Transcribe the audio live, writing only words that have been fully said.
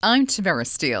I'm Tamara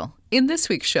Steele. In this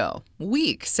week's show,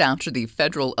 weeks after the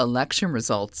federal election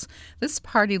results, this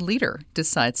party leader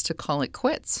decides to call it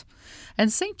quits.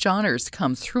 And St. Johners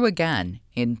come through again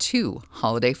in 2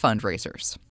 holiday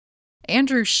fundraisers.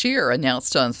 Andrew Scheer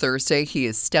announced on Thursday he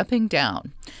is stepping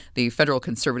down. The federal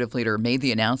Conservative leader made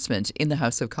the announcement in the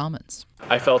House of Commons.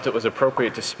 I felt it was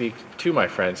appropriate to speak to my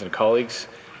friends and colleagues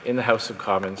in the House of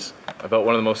Commons about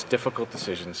one of the most difficult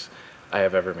decisions I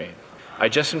have ever made. I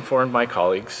just informed my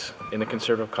colleagues in the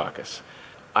Conservative caucus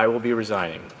I will be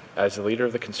resigning as the leader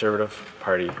of the Conservative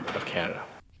Party of Canada.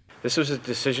 This was a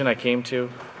decision I came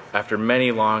to after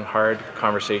many long, hard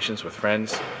conversations with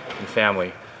friends and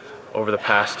family over the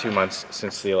past 2 months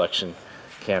since the election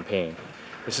campaign.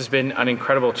 This has been an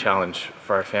incredible challenge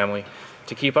for our family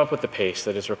to keep up with the pace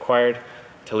that is required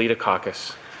to lead a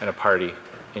caucus and a party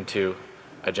into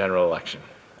a general election.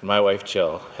 My wife,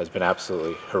 Jill, has been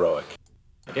absolutely heroic.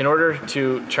 In order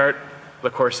to chart the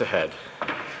course ahead,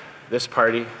 this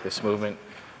party, this movement,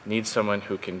 needs someone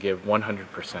who can give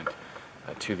 100%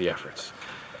 to the efforts.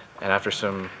 And after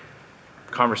some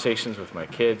conversations with my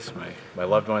kids, my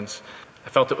loved ones, I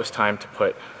felt it was time to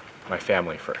put my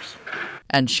family first.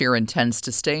 And Scheer intends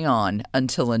to stay on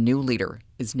until a new leader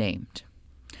is named.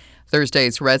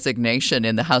 Thursday's resignation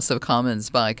in the House of Commons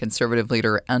by Conservative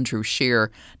leader Andrew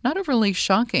Scheer, not overly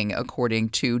shocking, according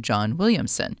to John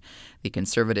Williamson. The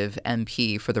Conservative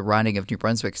MP for the riding of New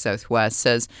Brunswick Southwest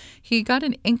says he got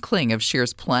an inkling of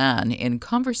Scheer's plan in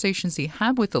conversations he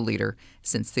had with the leader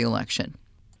since the election.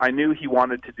 I knew he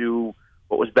wanted to do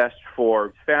what was best for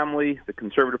his family, the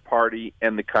Conservative Party,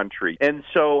 and the country. And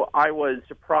so I was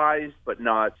surprised but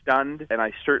not stunned, and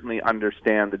I certainly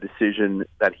understand the decision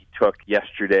that he took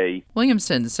yesterday.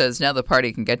 Williamson says now the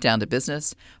party can get down to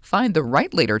business, find the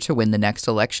right leader to win the next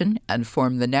election, and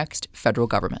form the next federal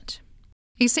government.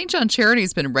 A St. John charity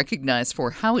has been recognized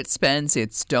for how it spends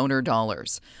its donor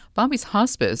dollars. Bobby's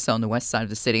Hospice on the west side of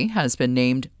the city has been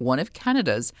named one of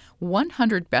Canada's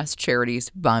 100 best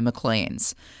charities by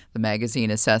Maclean's. The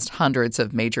magazine assessed hundreds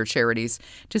of major charities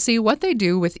to see what they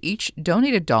do with each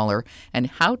donated dollar and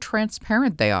how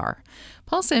transparent they are.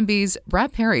 Pulse MB's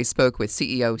Brad Perry spoke with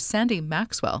CEO Sandy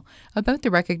Maxwell about the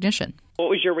recognition. What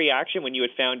was your reaction when you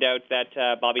had found out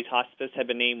that Bobby's Hospice had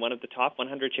been named one of the top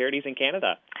 100 charities in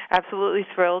Canada? Absolutely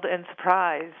thrilled and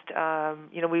surprised.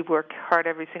 We work hard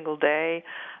every single day,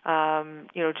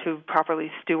 to properly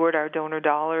steward our donor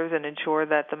dollars and ensure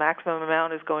that the maximum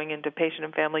amount is going into patient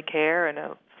and family care and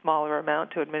a smaller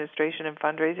amount to administration and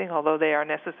fundraising, although they are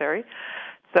necessary.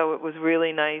 So it was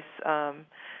really nice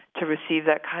to receive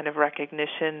that kind of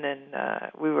recognition, and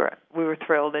we were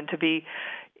thrilled. And to be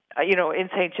in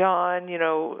St. John,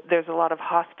 there's a lot of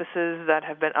hospices that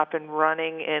have been up and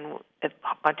running in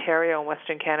Ontario and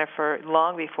Western Canada for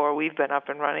long before we've been up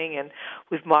and running, and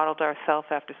we've modeled ourselves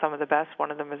after some of the best.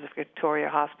 One of them is Victoria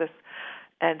Hospice.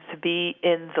 And to be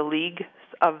in the league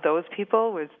of those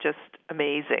people was just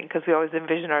amazing, because we always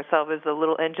envisioned ourselves as the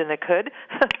little engine that could,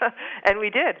 and we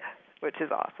did, which is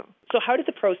awesome. So how did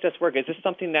the process work? Is this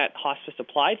something that Hospice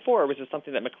applied for, or was this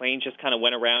something that Maclean just kind of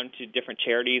went around to different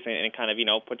charities and kind of,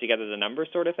 put together the numbers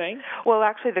sort of thing? Well,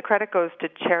 actually, the credit goes to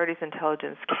Charities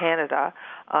Intelligence Canada.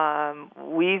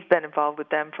 We've been involved with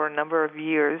them for a number of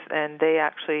years, and they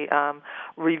actually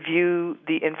review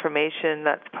the information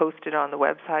that's posted on the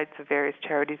websites of various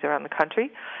charities around the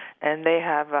country. And they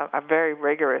have a very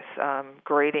rigorous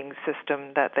grading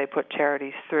system that they put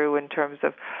charities through in terms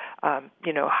of,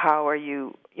 how are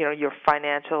you, your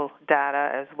financial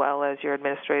data as well as your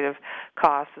administrative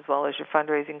costs as well as your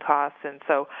fundraising costs. And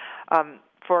so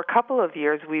for a couple of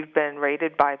years, we've been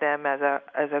rated by them as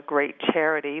a great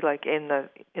charity, like in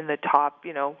the top,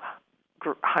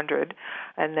 100,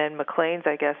 and then Maclean's,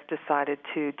 I guess, decided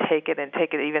to take it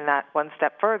even that one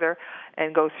step further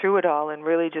and go through it all and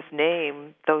really just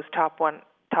name those top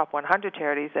 100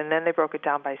 charities, and then they broke it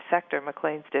down by sector,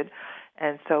 Maclean's did.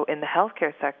 And so in the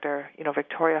healthcare sector,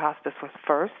 Victoria Hospice was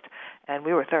first, and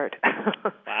we were third.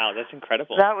 Wow, that's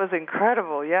incredible. That was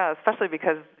incredible, yeah, especially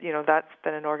because, that's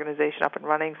been an organization up and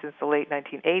running since the late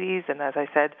 1980s. And as I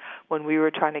said, when we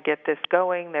were trying to get this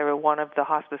going, they were one of the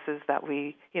hospices that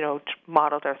we,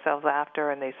 modeled ourselves after,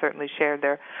 and they certainly shared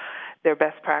their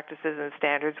best practices and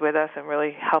standards with us and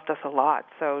really helped us a lot.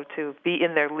 So to be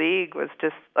in their league was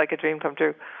just like a dream come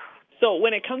true. So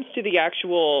when it comes to the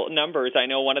actual numbers, I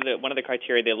know one of the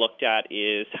criteria they looked at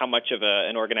is how much of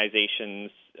an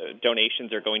organization's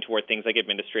donations are going toward things like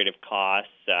administrative costs,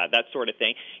 that sort of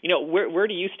thing. Where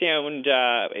do you stand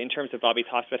in terms of Bobby's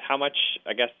Hospice? How much,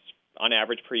 I guess, on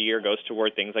average per year goes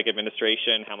toward things like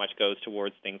administration? How much goes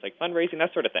towards things like fundraising,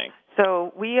 that sort of thing?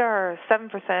 So we are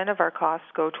 7% of our costs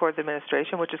go towards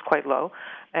administration, which is quite low,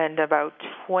 and about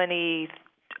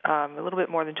a little bit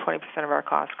more than 20% of our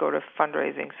costs go to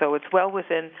fundraising. So it's well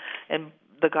within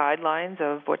the guidelines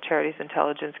of what Charities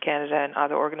Intelligence Canada and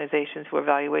other organizations who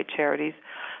evaluate charities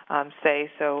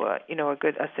say. So, a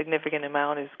significant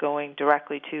amount is going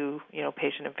directly to,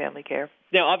 patient and family care.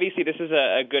 Now, obviously, this is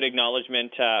a good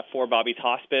acknowledgement for Bobby's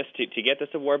Hospice to get this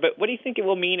award, but what do you think it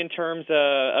will mean in terms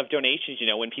of donations,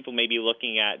 when people may be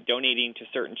looking at donating to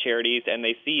certain charities and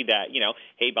they see that,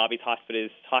 hey, Bobby's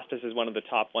Hospice is one of the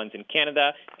top ones in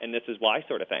Canada, and this is why,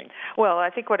 sort of thing? Well, I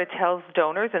think what it tells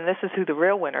donors, and this is who the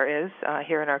real winner is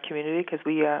here in our community, because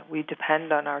we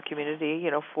depend on our community,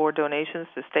 for donations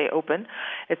to stay open.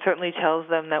 It certainly tells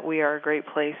them that we are a great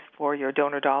place for your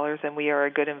donor dollars, and we are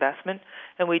a good investment,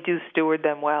 and we do steward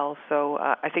them well. So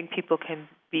I think people can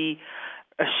be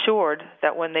assured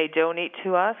that when they donate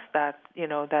to us, that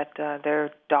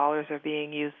their dollars are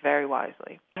being used very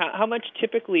wisely. How much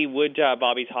typically would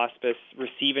Bobby's Hospice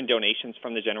receive in donations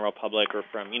from the general public or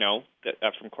from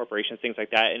from corporations, things like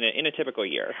that, in a typical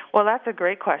year? Well, that's a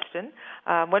great question.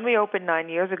 When we opened 9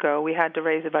 years ago, we had to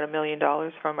raise about $1 million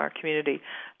from our community.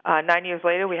 9 years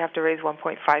later, we have to raise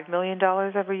 $1.5 million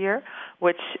every year,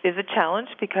 which is a challenge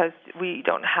because we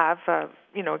don't have a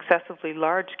excessively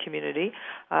large community.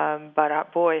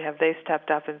 But boy, have they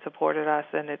stepped up and supported us,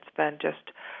 and it's been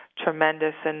just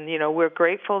tremendous. And we're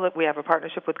grateful that we have a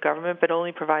partnership with government, but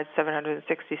only provides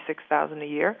 $766,000 a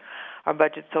year. Our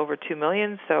budget's over $2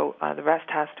 million, so the rest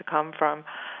has to come from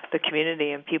the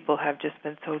community, and people have just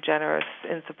been so generous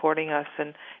in supporting us,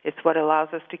 and it's what allows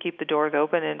us to keep the doors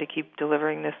open and to keep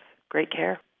delivering this great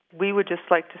care. We would just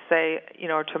like to say,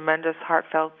 a tremendous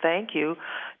heartfelt thank you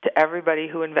to everybody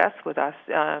who invests with us.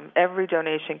 Every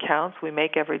donation counts. We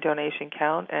make every donation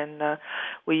count, and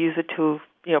we use it to,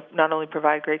 not only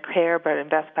provide great care, but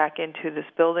invest back into this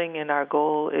building, and our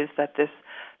goal is that this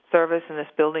service and this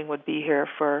building would be here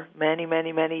for many,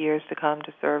 many, many years to come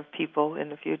to serve people in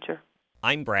the future.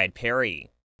 I'm Brad Perry.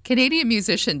 Canadian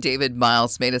musician David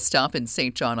Miles made a stop in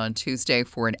St. John on Tuesday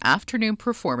for an afternoon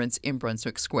performance in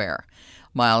Brunswick Square.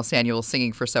 Miles' annual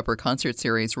Singing for Supper concert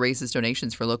series raises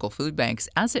donations for local food banks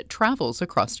as it travels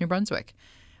across New Brunswick.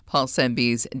 Paul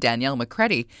Semby's Danielle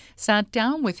McCready sat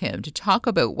down with him to talk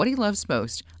about what he loves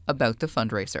most about the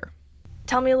fundraiser.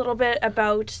 Tell me a little bit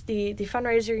about the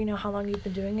fundraiser, how long you've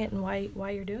been doing it and why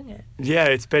you're doing it. Yeah,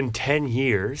 it's been 10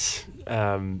 years,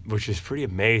 which is pretty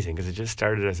amazing because it just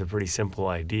started as a pretty simple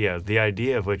idea. The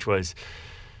idea of which was,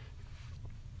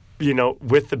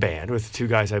 with the band, with the two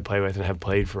guys I play with and have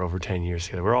played for over 10 years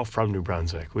together. We're all from New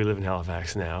Brunswick. We live in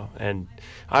Halifax now. And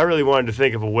I really wanted to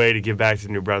think of a way to give back to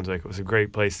New Brunswick. It was a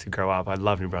great place to grow up. I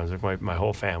love New Brunswick. My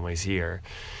whole family's here.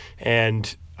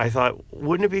 And I thought,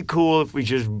 wouldn't it be cool if we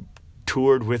just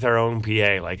toured with our own PA,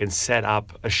 and set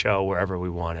up a show wherever we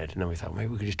wanted. And then we thought maybe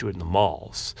we could just do it in the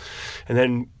malls.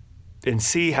 And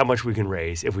see how much we can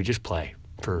raise if we just play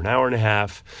for an hour and a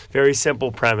half. Very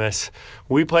simple premise.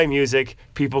 We play music,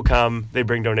 people come, they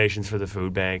bring donations for the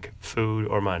food bank, food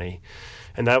or money.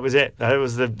 And that was it. That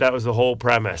was the whole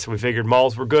premise. We figured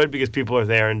malls were good because people are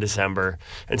there in December.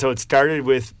 And so it started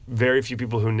with very few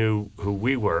people who knew who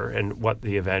we were and what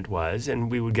the event was.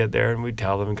 And we would get there and we'd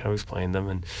tell them and kind of explain them.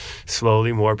 And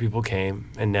slowly more people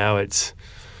came. And now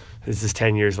this is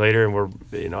 10 years later, and we're,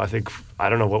 I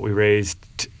don't know what we raised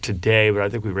today, but I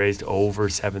think we raised over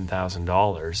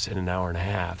 $7,000 in an hour and a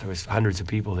half. There was hundreds of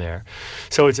people there.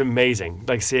 So it's amazing.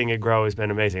 Seeing it grow has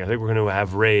been amazing. I think we're going to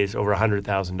have raised over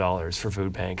 $100,000 for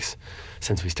food banks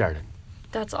since we started.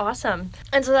 That's awesome.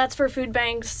 And so that's for food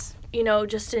banks,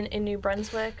 just in New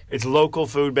Brunswick? It's local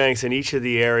food banks in each of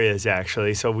the areas,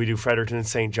 actually. So we do Fredericton,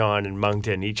 St. John, and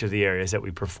Moncton, each of the areas that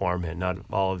we perform in, not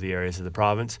all of the areas of the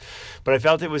province. But I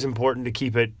felt it was important to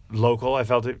keep it local. I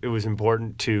felt it was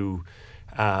important to,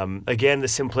 again, the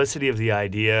simplicity of the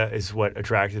idea is what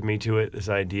attracted me to it, this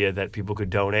idea that people could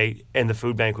donate and the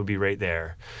food bank would be right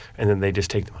there. And then they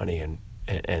just take the money and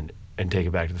and take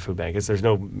it back to the food bank. There's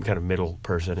no kind of middle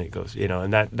person. It goes,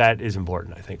 and that is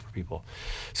important, I think, for people.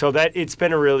 So that it's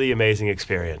been a really amazing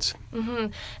experience. Mm-hmm.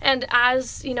 And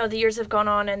as, the years have gone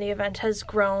on and the event has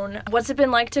grown, what's it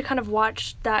been like to kind of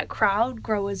watch that crowd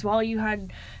grow as well? You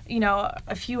had,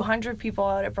 a few hundred people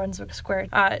out at Brunswick Square.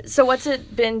 So what's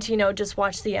it been to, just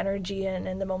watch the energy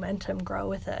and the momentum grow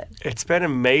with it? It's been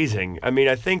amazing. I mean,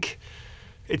 I think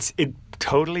it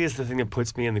totally is the thing that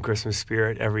puts me in the Christmas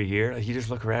spirit every year. Like, you just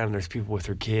look around and there's people with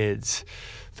their kids,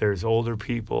 there's older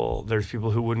people, there's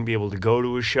people who wouldn't be able to go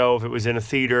to a show if it was in a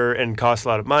theater and cost a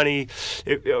lot of money.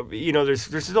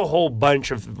 There's a whole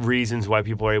bunch of reasons why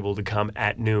people are able to come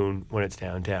at noon when it's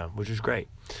downtown, which is great.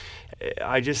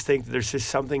 I just think there's just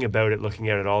something about it, looking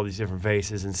at all these different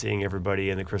faces and seeing everybody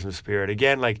in the Christmas spirit.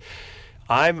 Again, like,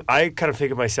 I kind of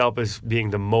think of myself as being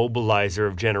the mobilizer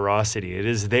of generosity. It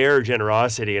is their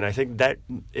generosity, and I think that,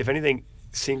 if anything,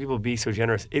 seeing people be so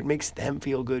generous, it makes them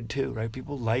feel good too, right?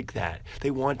 People like that.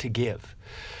 They want to give.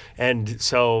 And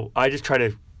so I just try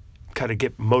to kind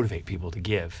of motivate people to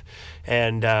give.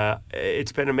 And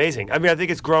it's been amazing. I mean, I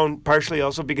think it's grown partially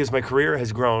also because my career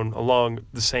has grown along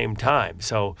the same time.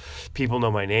 So people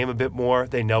know my name a bit more.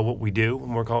 They know what we do.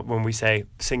 When we say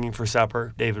Singing for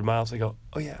Supper, David Miles, they go,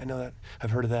 oh yeah, I know that.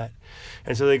 I've heard of that.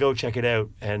 And so they go check it out.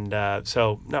 And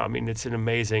it's an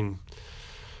amazing...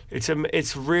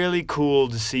 It's really cool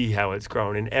to see how it's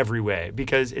grown in every way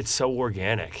because it's so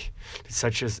organic. It's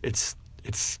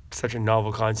such a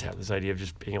novel concept, this idea of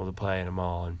just being able to play in a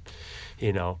mall, and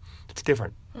it's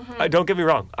different. Mm-hmm. Don't get me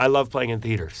wrong, I love playing in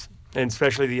theaters, and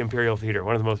especially the Imperial Theatre,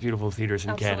 one of the most beautiful theaters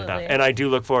in Canada. And I do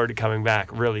look forward to coming back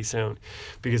really soon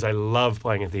because I love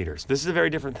playing in theaters. This is a very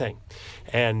different thing.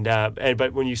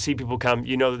 But when you see people come,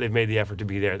 you know that they've made the effort to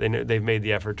be there. They've made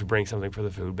the effort to bring something for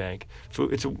the food bank.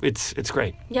 It's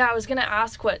great. Yeah, I was going to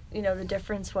ask what, the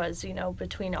difference was,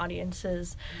 between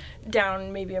audiences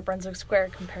down maybe at Brunswick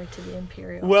Square compared to the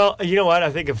Imperial. Well, you know what? I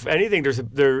think if anything,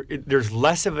 there's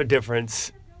less of a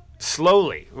difference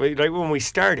slowly. Like when we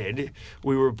started,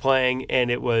 we were playing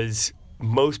and it was,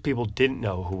 most people didn't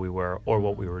know who we were or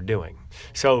what we were doing.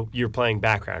 So you're playing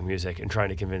background music and trying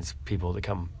to convince people to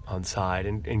come on side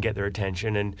and get their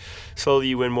attention. And slowly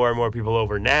you win more and more people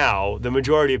over. Now, the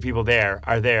majority of people there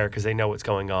are there because they know what's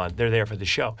going on. They're there for the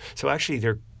show. So actually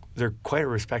they're quite a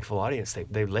respectful audience.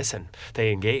 They listen,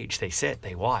 they engage, they sit,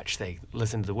 they watch, they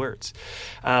listen to the words.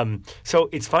 So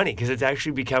it's funny because it's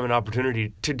actually become an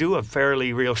opportunity to do a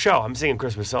fairly real show. I'm singing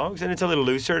Christmas songs and it's a little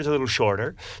looser, it's a little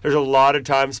shorter. There's a lot of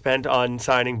time spent on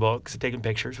signing books and taking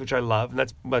pictures, which I love,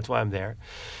 and that's why I'm there.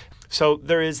 So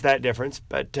there is that difference,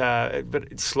 but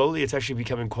slowly it's actually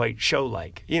becoming quite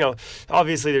show-like.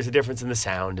 Obviously there's a difference in the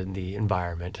sound and the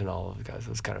environment and all of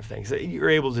those kind of things. You're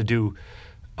able to do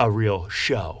a real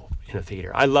show in a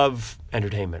theater. I love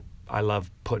entertainment. I love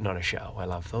putting on a show. I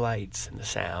love the lights and the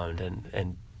sound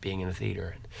and being in a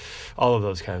theater and all of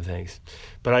those kind of things.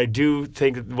 But I do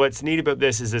think that what's neat about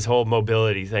this is this whole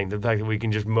mobility thing, the fact that we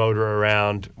can just motor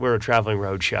around. We're a traveling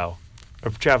road show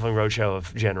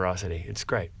of generosity. It's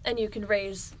great. And you can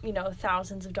raise,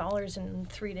 thousands of dollars in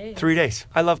 3 days. 3 days.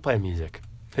 I love playing music.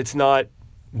 It's not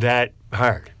that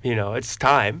hard. It's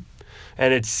time.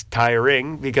 And it's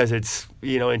tiring because it's,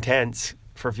 intense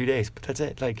for a few days, but that's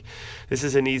it. Like, this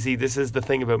is the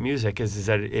thing about music is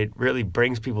that it really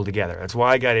brings people together. That's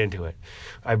why I got into it.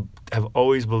 I have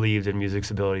always believed in music's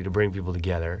ability to bring people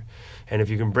together. And if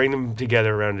you can bring them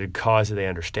together around a cause that they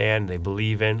understand, they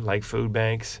believe in, like food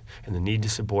banks, and the need to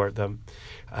support them,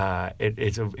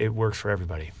 it works for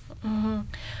everybody.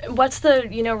 Mm-hmm. What's the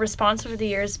response over the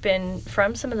years been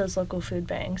from some of those local food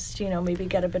banks? Do maybe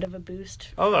get a bit of a boost?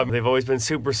 Oh, they've always been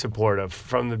super supportive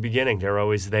from the beginning. They're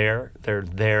always there. They're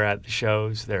there at the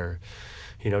shows. They're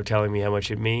telling me how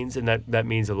much it means, and that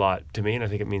means a lot to me, and I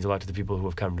think it means a lot to the people who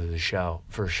have come to the show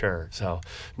for sure. So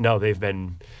no, they've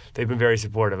been very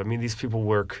supportive. I mean, these people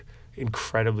work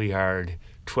incredibly hard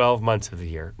 12 months of the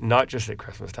year, not just at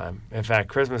Christmas time. In fact,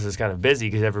 Christmas is kind of busy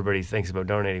because everybody thinks about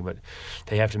donating, but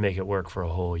they have to make it work for a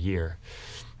whole year.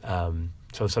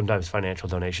 So sometimes financial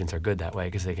donations are good that way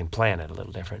because they can plan it a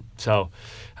little different. So,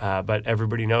 but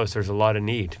everybody knows there's a lot of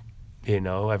need.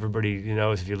 Everybody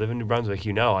knows if you live in New Brunswick,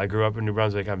 I grew up in New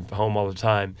Brunswick. I'm home all the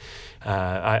time.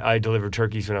 I delivered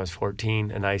turkeys when I was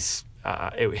 14, and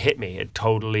it hit me. It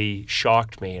totally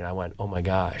shocked me, and I went, oh my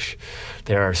gosh,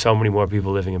 there are so many more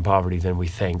people living in poverty than we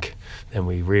think, than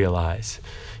we realize.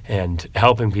 And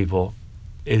helping people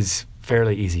is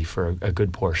fairly easy for a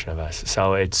good portion of us.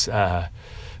 So it's a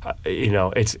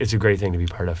great thing to be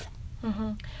part of.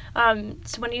 Mm-hmm.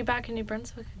 So when are you back in New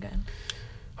Brunswick again?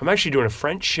 I'm actually doing a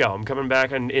French show. I'm coming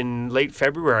back in late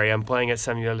February. I'm playing at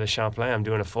Samuel de Champlain. I'm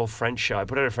doing a full French show. I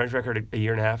put out a French record a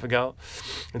year and a half ago.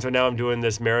 And so now I'm doing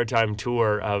this maritime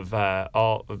tour of a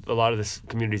lot of the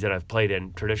communities that I've played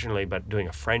in traditionally, but doing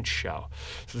a French show.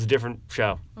 So it's a different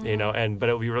show, but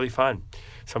it'll be really fun.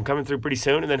 So I'm coming through pretty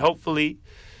soon. And then hopefully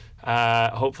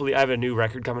I have a new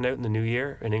record coming out in the new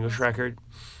year, an English record,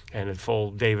 and a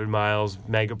full David Miles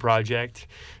mega project.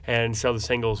 And so the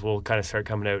singles will kind of start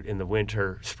coming out in the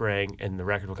winter, spring, and the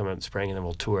record will come out in the spring, and then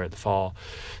we'll tour at the fall.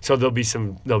 So there'll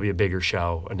be a bigger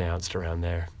show announced around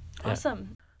there.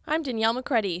 Awesome. I'm Danielle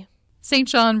McCready. St.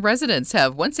 John residents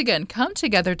have once again come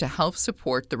together to help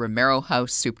support the Romero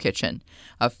House Soup Kitchen.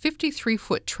 A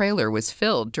 53-foot trailer was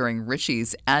filled during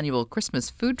Richie's annual Christmas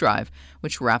food drive,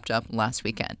 which wrapped up last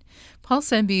weekend.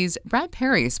 Pulse MB's Brad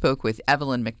Perry spoke with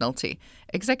Evelyn McNulty,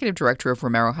 Executive Director of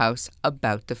Romero House,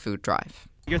 about the food drive.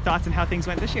 Your thoughts on how things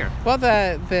went this year? Well,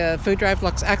 the food drive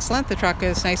looks excellent. The truck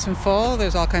is nice and full.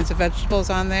 There's all kinds of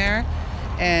vegetables on there,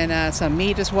 and some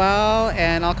meat as well,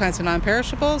 and all kinds of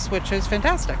non-perishables, which is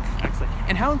fantastic. Excellent.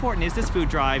 And how important is this food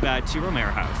drive to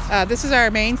Romero House? This is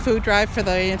our main food drive for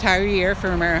the entire year for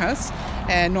Romero House.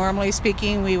 And normally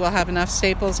speaking, we will have enough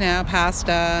staples now,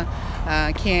 pasta,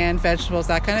 canned vegetables,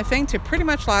 that kind of thing, to pretty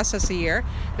much last us a year.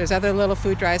 There's other little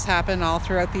food drives happen all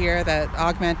throughout the year that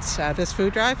augment this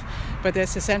food drive. But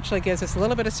this essentially gives us a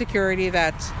little bit of security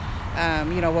that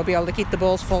we'll be able to keep the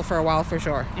bowls full for a while for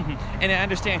sure. Mm-hmm. And I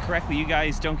understand correctly, you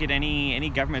guys don't get any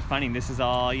government funding. This is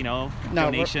all,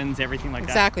 donations, everything like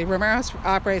exactly. that. Exactly. Romero House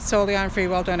operates solely on free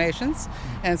will donations.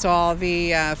 And so all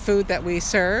the food that we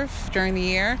serve during the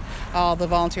year, all the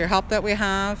volunteer help that we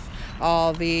have,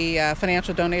 all the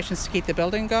financial donations to keep the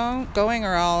building going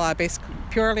are all based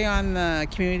purely on the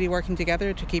community working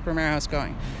together to keep Romero House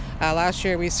going. Last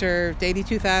year we served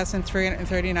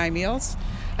 82,339 meals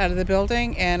out of the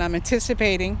building, and I'm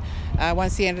anticipating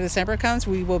once the end of December comes,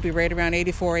 we will be right around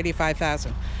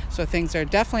 85,000. So things are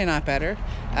definitely not better.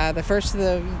 The first of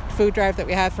the food drive that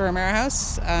we had for Romero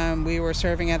House, we were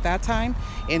serving at that time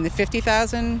in the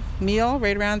 50,000 meal,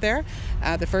 right around there.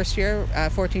 The first year,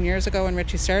 14 years ago when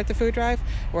Richie started the food drive,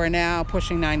 we're now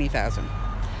pushing 90,000.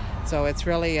 So it's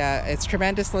really, it's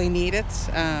tremendously needed.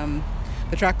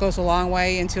 The truck goes a long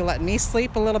way into letting me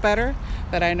sleep a little better,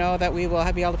 that I know that we will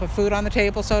be able to put food on the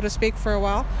table, so to speak, for a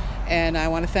while. And I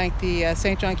want to thank the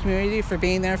St. John community for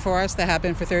being there for us. They have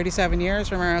been for 37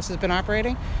 years. Romero House has been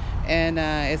operating, and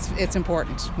it's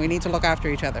important. We need to look after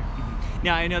each other.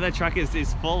 Now, I know that truck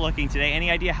is full looking today.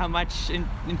 Any idea how much in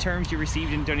terms you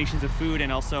received in donations of food and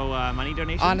also money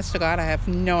donations? Honest to God, I have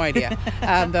no idea.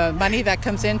 The money that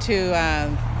comes into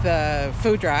the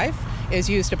food drive is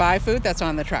used to buy food that's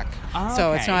on the truck. Oh,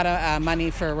 so okay. It's not a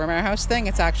money for Romero House thing.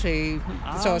 It's actually,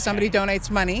 so if somebody donates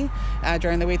money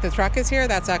during the week the truck is here,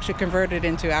 that's actually converted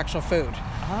into actual food.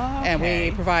 Okay. And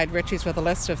we provide Richie's with a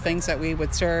list of things that we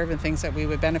would serve and things that we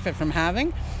would benefit from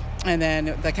having. And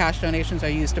then the cash donations are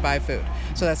used to buy food.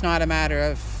 So that's not a matter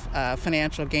of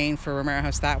financial gain for Romero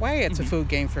House that way. It's a food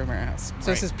gain for Romero House.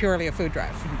 So This is purely a food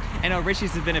drive. I know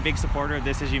Richie's has been a big supporter of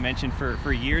this, as you mentioned,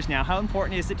 for years now. How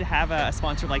important is it to have a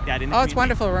sponsor like that in the community? It's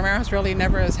wonderful. Romero House really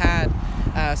never has had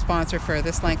a sponsor for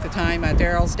this length of time.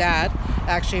 Daryl's dad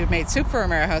actually made soup for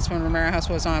Romero House when Romero House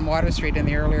was on Water Street in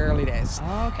the early days.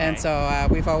 Okay. And so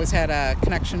we've always had a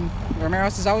connection. Romero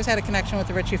House has always had a connection with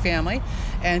the Ritchie family,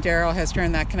 and Daryl has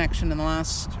turned that connection in the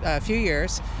last few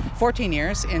years, 14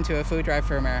 years, into a food drive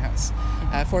for Romero House.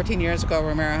 14 years ago,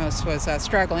 Romero House was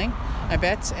struggling a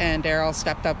bit, and Daryl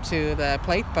stepped up to the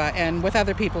plate, and with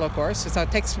other people, of course. So it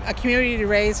takes a community to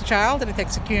raise a child, and it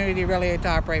takes a community really to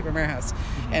operate Romero House.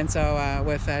 And so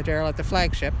with Daryl at the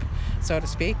flagship, so to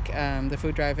speak, the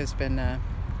food drive has been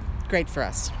great for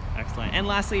us. Excellent. And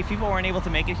lastly, if people weren't able to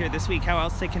make it here this week, how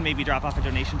else they can maybe drop off a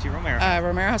donation to Romero House?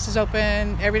 Romero House is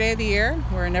open every day of the year.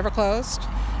 We're never closed.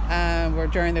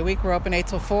 During the week, we're open 8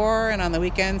 till 4, and on the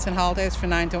weekends and holidays from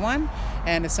 9 to 1.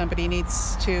 And if somebody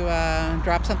needs to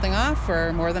drop something off,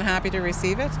 we're more than happy to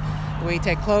receive it. We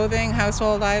take clothing,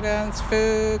 household items,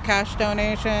 food, cash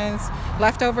donations,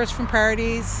 leftovers from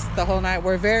parties, the whole night.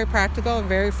 We're very practical,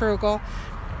 very frugal,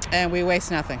 and we waste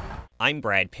nothing. I'm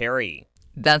Brad Perry.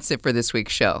 That's it for this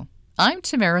week's show. I'm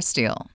Tamara Steele.